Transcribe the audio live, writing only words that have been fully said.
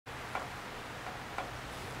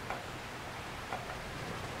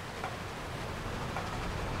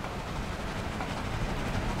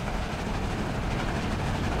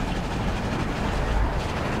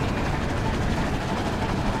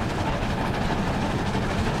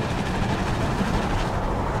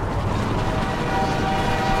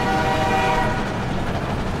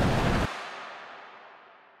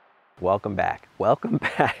welcome back. Welcome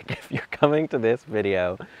back if you're coming to this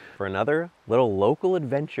video for another little local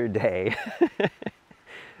adventure day.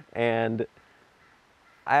 And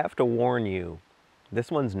I have to warn you,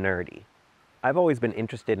 this one's nerdy. I've always been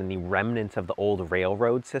interested in the remnants of the old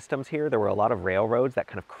railroad systems here. There were a lot of railroads that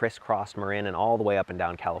kind of crisscrossed Marin and all the way up and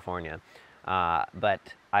down California.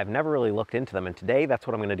 But I've never really looked into them, and today that's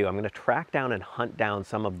what I'm going to do. I'm going to track down and hunt down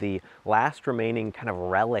some of the last remaining kind of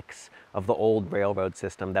relics of the old railroad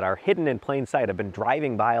system that are hidden in plain sight. I've been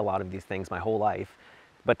driving by a lot of these things my whole life,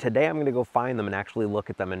 but today I'm going to go find them and actually look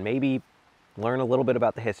at them and maybe learn a little bit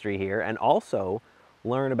about the history here, and also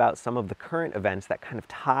learn about some of the current events that kind of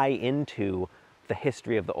tie into the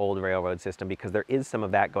history of the old railroad system, because there is some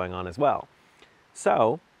of that going on as well.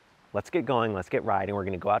 So let's get going, let's get riding. We're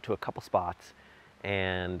going to go out to a couple spots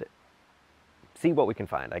and see what we can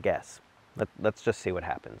find, I guess. Let's just see what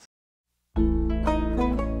happens.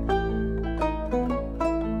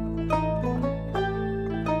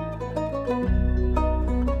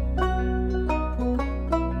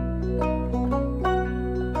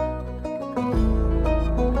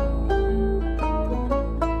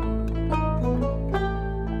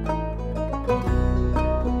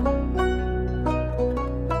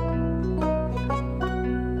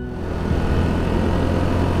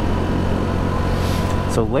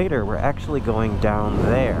 So later, we're actually going down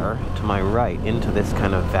there to my right into this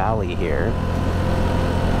kind of valley here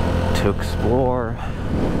to explore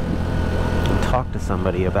and talk to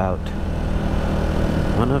somebody about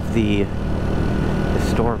one of the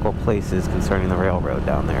historical places concerning the railroad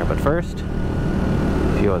down there. But first,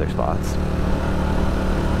 a few other spots.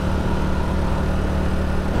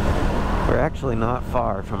 We're actually not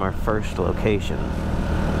far from our first location.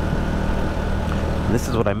 This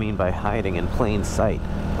is what I mean by hiding in plain sight.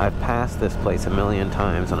 I've passed this place a million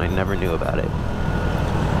times and I never knew about it.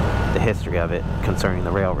 The history of it concerning the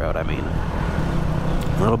railroad, I mean.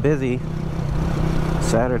 A little busy.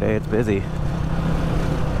 Saturday, it's busy.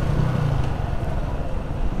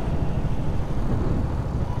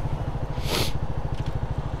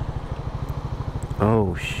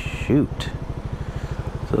 Oh, shoot.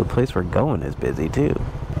 So the place we're going is busy too.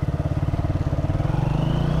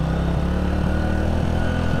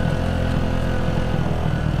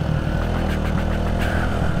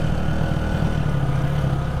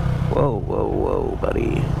 Whoa, whoa, whoa,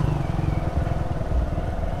 buddy.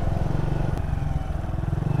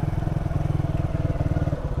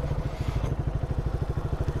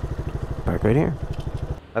 Park right here.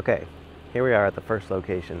 Okay, here we are at the first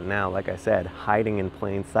location. Now, like I said, hiding in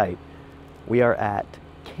plain sight. We are at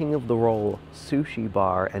King of the Roll Sushi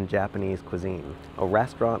Bar and Japanese Cuisine, a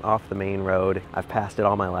restaurant off the main road. I've passed it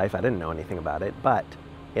all my life. I didn't know anything about it, but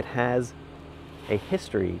it has a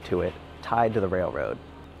history to it tied to the railroad.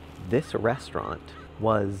 This restaurant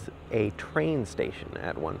was a train station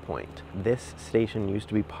at one point. This station used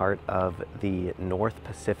to be part of the North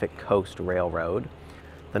Pacific Coast Railroad.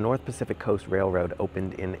 The North Pacific Coast Railroad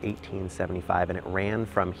opened in 1875, and it ran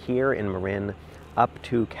from here in Marin up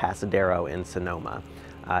to Casadero in Sonoma.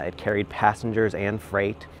 It carried passengers and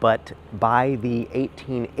freight, but by the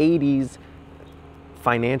 1880s,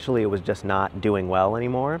 financially it was just not doing well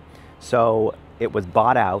anymore. So it was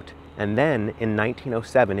bought out. And then in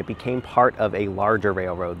 1907, it became part of a larger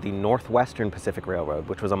railroad, the Northwestern Pacific Railroad,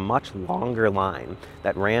 which was a much longer line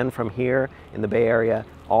that ran from here in the Bay Area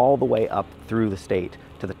all the way up through the state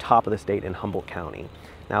to the top of the state in Humboldt County.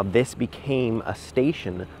 Now, this became a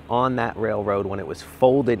station on that railroad when it was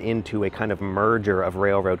folded into a kind of merger of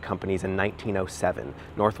railroad companies in 1907.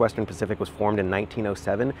 Northwestern Pacific was formed in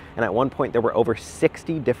 1907, and at one point there were over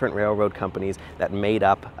 60 different railroad companies that made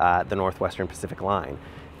up the Northwestern Pacific line.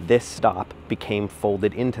 This stop became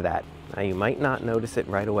folded into that. Now, you might not notice it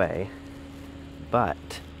right away,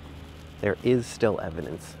 but there is still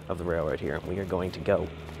evidence of the railroad here. We are going to go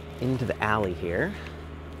into the alley here.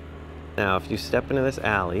 Now, if you step into this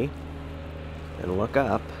alley and look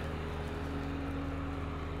up,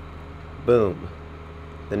 boom,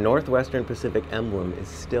 the Northwestern Pacific emblem is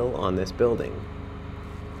still on this building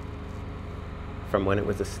from when it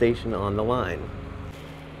was a station on the line.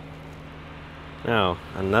 Now,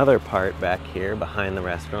 another part back here behind the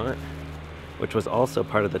restaurant, which was also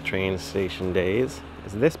part of the train station days,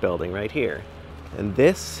 is this building right here. And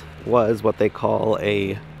this was what they call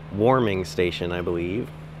a warming station, I believe.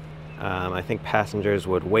 I think passengers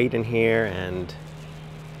would wait in here, and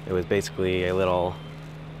it was basically a little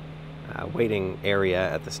waiting area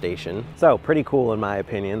at the station. So pretty cool in my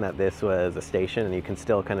opinion that this was a station, and you can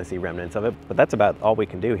still kind of see remnants of it, but that's about all we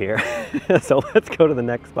can do here. So let's go to the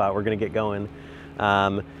next spot. We're gonna get going,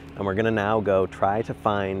 and we're gonna now go try to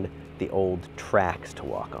find the old tracks to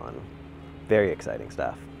walk on. Very exciting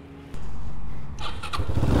stuff.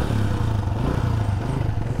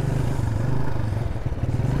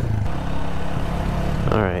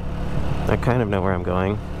 All right, I kind of know where I'm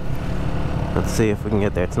going. Let's see if we can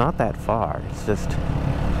get there. It's not that far. It's just,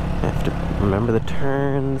 I have to remember the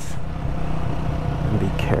turns and be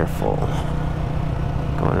careful.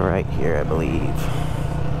 Going right here, I believe.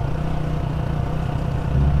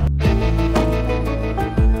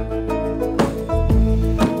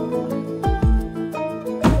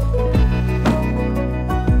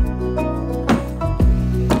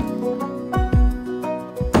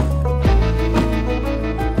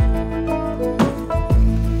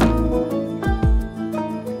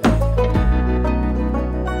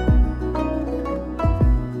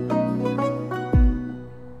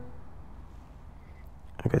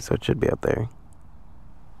 Okay, so it should be up there.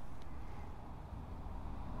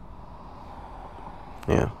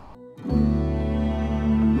 Yeah.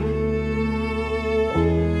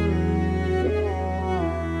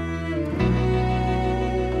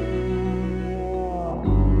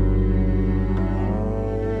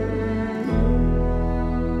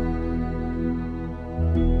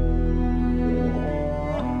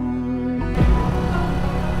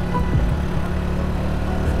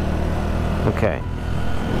 Okay.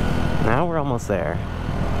 Now we're almost there.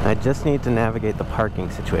 I just need to navigate the parking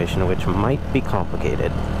situation, which might be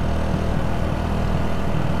complicated.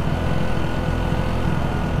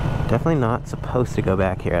 Definitely not supposed to go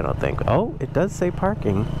back here, I don't think. Oh, it does say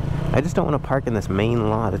parking. I just don't want to park in this main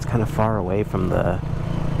lot. It's kind of far away from the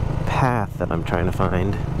path that I'm trying to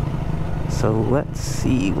find. So let's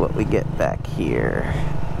see what we get back here.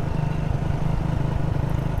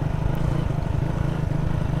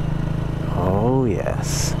 Oh,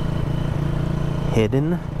 yes.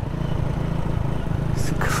 Hidden?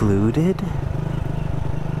 Secluded?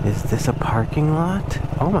 Is this a parking lot?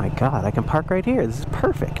 Oh my god, I can park right here. This is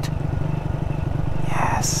perfect.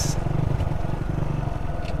 Yes.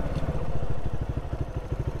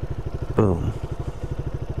 Boom.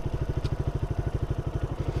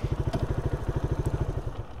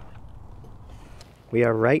 We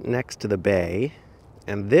are right next to the bay,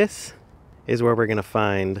 and this is where we're going to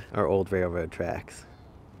find our old railroad tracks.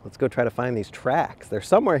 Let's go try to find these tracks. They're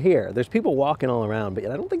somewhere here. There's people walking all around, but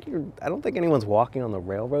I don't think anyone's walking on the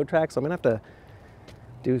railroad tracks, so I'm gonna have to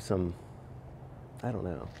do some, I don't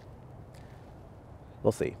know.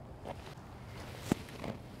 We'll see.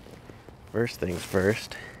 First things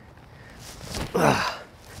first. Have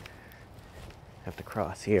to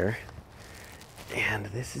cross here. And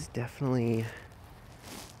this is definitely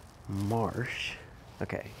marsh.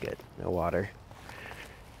 Okay, good. No water.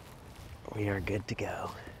 We are good to go.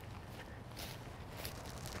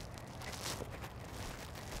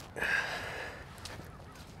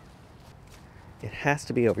 It has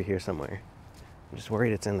to be over here somewhere. I'm just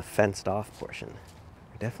worried it's in the fenced off portion.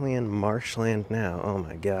 We're definitely in marshland now. Oh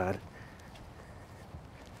my god.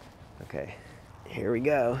 Okay, here we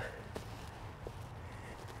go.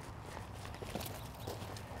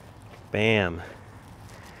 Bam.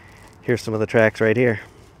 Here's some of the tracks right here.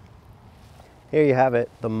 Here you have it,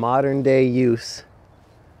 the modern day use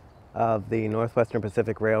of the Northwestern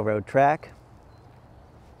Pacific Railroad track.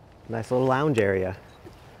 Nice little lounge area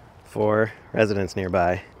for residents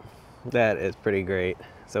nearby. That is pretty great.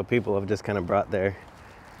 So people have just kind of brought their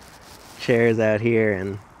chairs out here,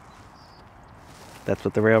 and that's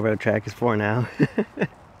what the railroad track is for now.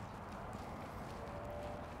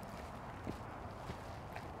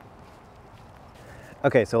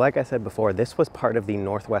 Okay, so like I said before, this was part of the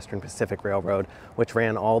Northwestern Pacific Railroad, which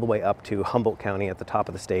ran all the way up to Humboldt County at the top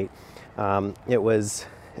of the state. It was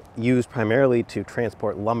used primarily to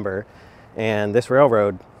transport lumber, and this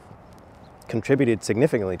railroad contributed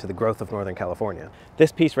significantly to the growth of Northern California.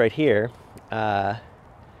 This piece right here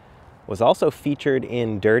was also featured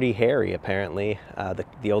in Dirty Harry, apparently,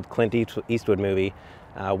 the old Clint Eastwood movie.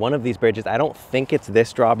 One of these bridges, I don't think it's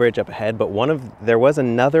this drawbridge up ahead, but there was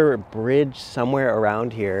another bridge somewhere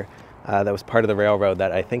around here that was part of the railroad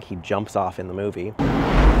that I think he jumps off in the movie.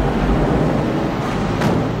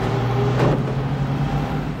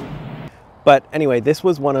 But anyway, this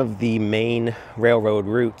was one of the main railroad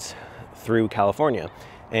routes through California,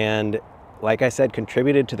 and like I said,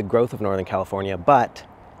 contributed to the growth of Northern California, but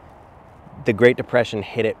the Great Depression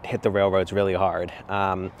hit the railroads really hard.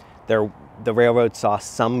 The railroad saw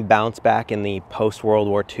some bounce back in the post-World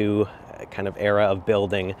War II kind of era of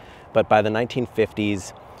building, but by the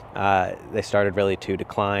 1950s, they started really to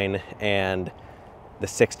decline, and the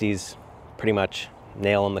 60s pretty much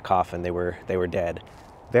nail in the coffin. They were dead.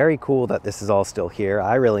 Very cool that this is all still here.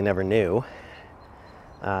 I really never knew.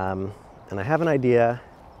 And I have an idea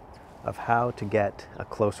of how to get a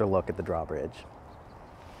closer look at the drawbridge.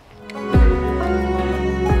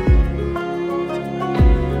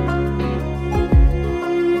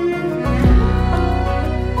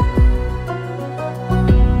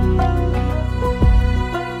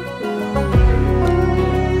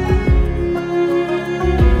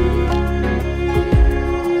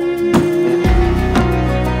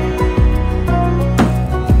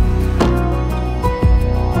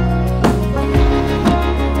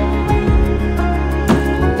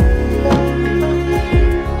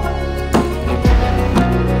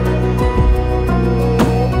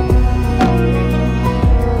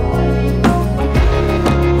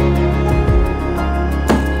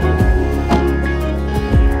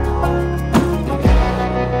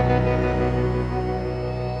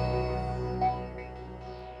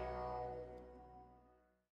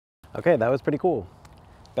 Okay, that was pretty cool.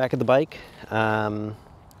 Back at the bike,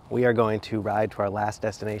 we are going to ride to our last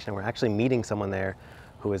destination. We're actually meeting someone there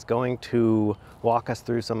who is going to walk us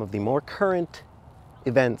through some of the more current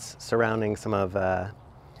events surrounding some of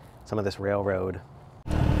this railroad.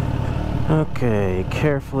 Okay,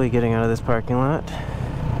 carefully getting out of this parking lot.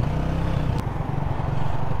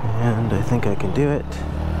 And I think I can do it.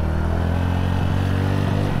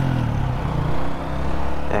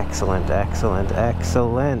 Excellent, excellent,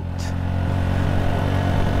 excellent.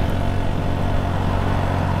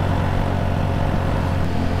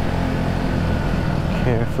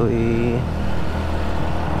 Carefully.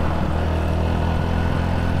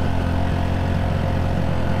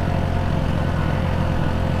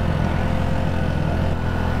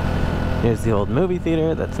 Here's the old movie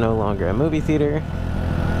theater that's no longer a movie theater.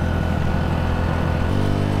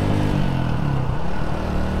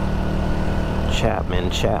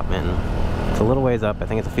 Chapman. It's a little ways up. I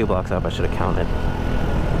think it's a few blocks up. I should have counted.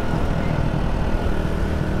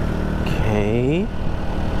 Okay.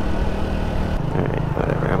 Alright,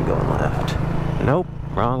 whatever. I'm going left. Nope,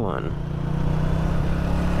 wrong one.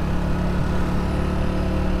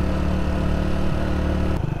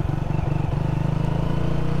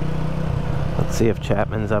 Let's see if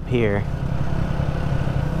Chapman's up here.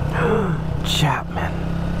 Chapman.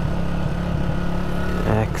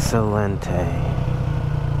 Excelente.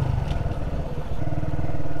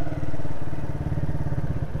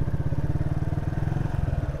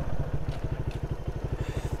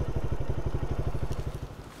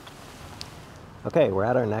 Okay, we're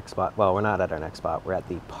at our next spot. Well, we're not at our next spot. We're at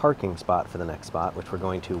the parking spot for the next spot, which we're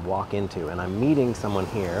going to walk into. And I'm meeting someone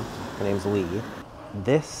here. Her name's Lee.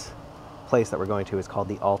 This place that we're going to is called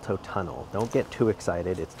the Alto Tunnel. Don't get too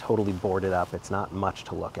excited. It's totally boarded up. It's not much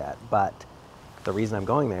to look at. But the reason I'm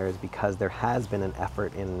going there is because there has been an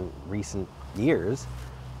effort in recent years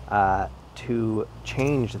to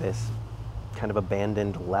change this kind of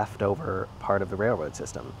abandoned leftover part of the railroad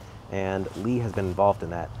system. And Lee has been involved in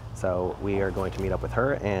that. So we are going to meet up with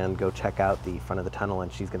her and go check out the front of the tunnel,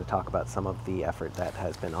 and she's going to talk about some of the effort that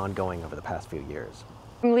has been ongoing over the past few years.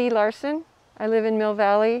 I'm Lee Larson. I live in Mill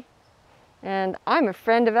Valley, and I'm a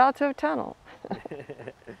friend of Alto Tunnel.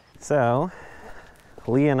 So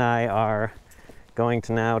Lee and I are going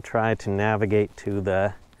to now try to navigate to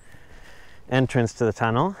the entrance to the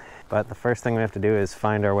tunnel, but the first thing we have to do is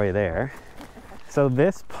find our way there. So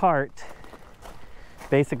this part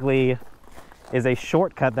basically is a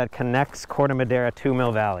shortcut that connects Corte Madera to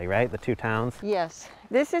Mill Valley, right? The two towns? Yes.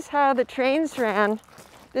 This is how the trains ran.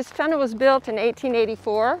 This tunnel was built in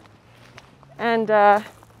 1884, and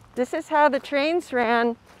this is how the trains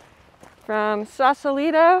ran from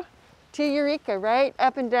Sausalito to Eureka, right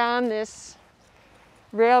up and down this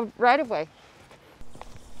rail right-of-way.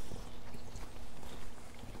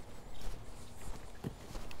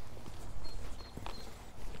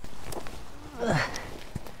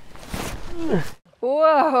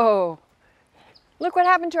 Whoa! Look what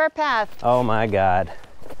happened to our path. Oh my God.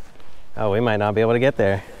 Oh, we might not be able to get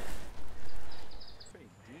there.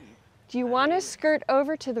 Do you want to skirt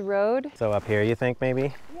over to the road? So up here, you think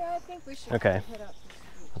maybe? Yeah, I think we should. Okay. Head up.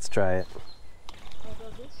 Let's try it.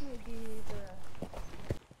 Although this may be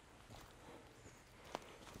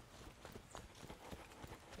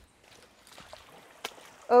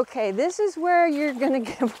the... Okay, this is where you're gonna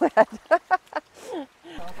get wet.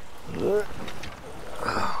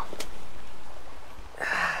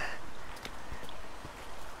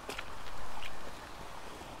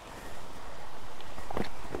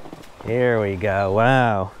 Here we go.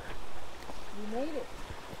 Wow. You made it.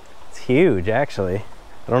 It's huge, actually.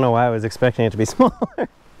 I don't know why I was expecting it to be smaller.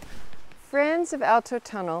 Friends of Alto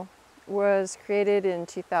Tunnel was created in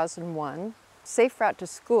 2001. Safe Route to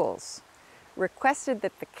Schools requested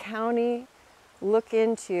that the county look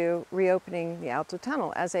into reopening the Alto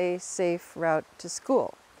Tunnel as a safe route to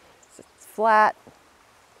school. It's flat,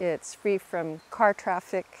 it's free from car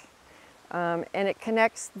traffic, and it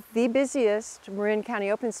connects the busiest Marin County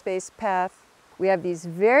open space path. We have these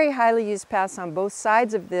very highly used paths on both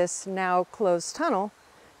sides of this now closed tunnel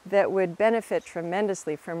that would benefit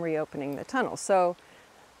tremendously from reopening the tunnel. So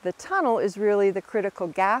the tunnel is really the critical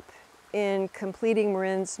gap in completing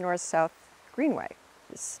Marin's north-south greenway.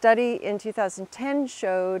 The study in 2010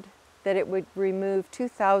 showed that it would remove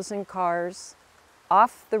 2,000 cars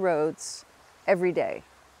off the roads every day.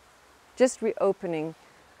 Just reopening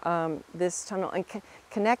this tunnel and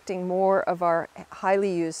connecting more of our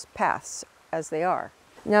highly used paths as they are.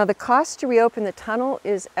 Now the cost to reopen the tunnel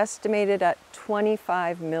is estimated at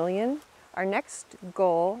 $25 million. Our next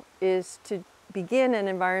goal is to begin an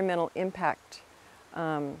environmental impact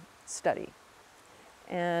study.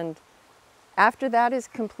 And after that is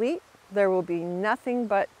complete, there will be nothing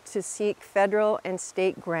but to seek federal and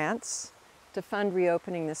state grants to fund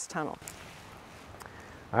reopening this tunnel.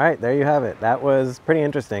 All right, there you have it. That was pretty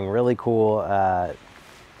interesting, really cool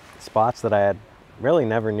spots that I had really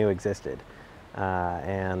never knew existed.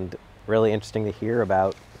 And really interesting to hear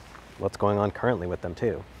about what's going on currently with them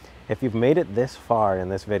too. If you've made it this far in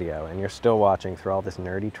this video and you're still watching through all this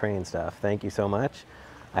nerdy train stuff, thank you so much.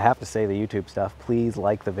 I have to say the YouTube stuff, please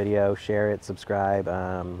like the video, share it, subscribe.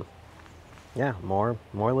 Yeah, more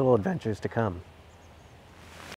little adventures to come.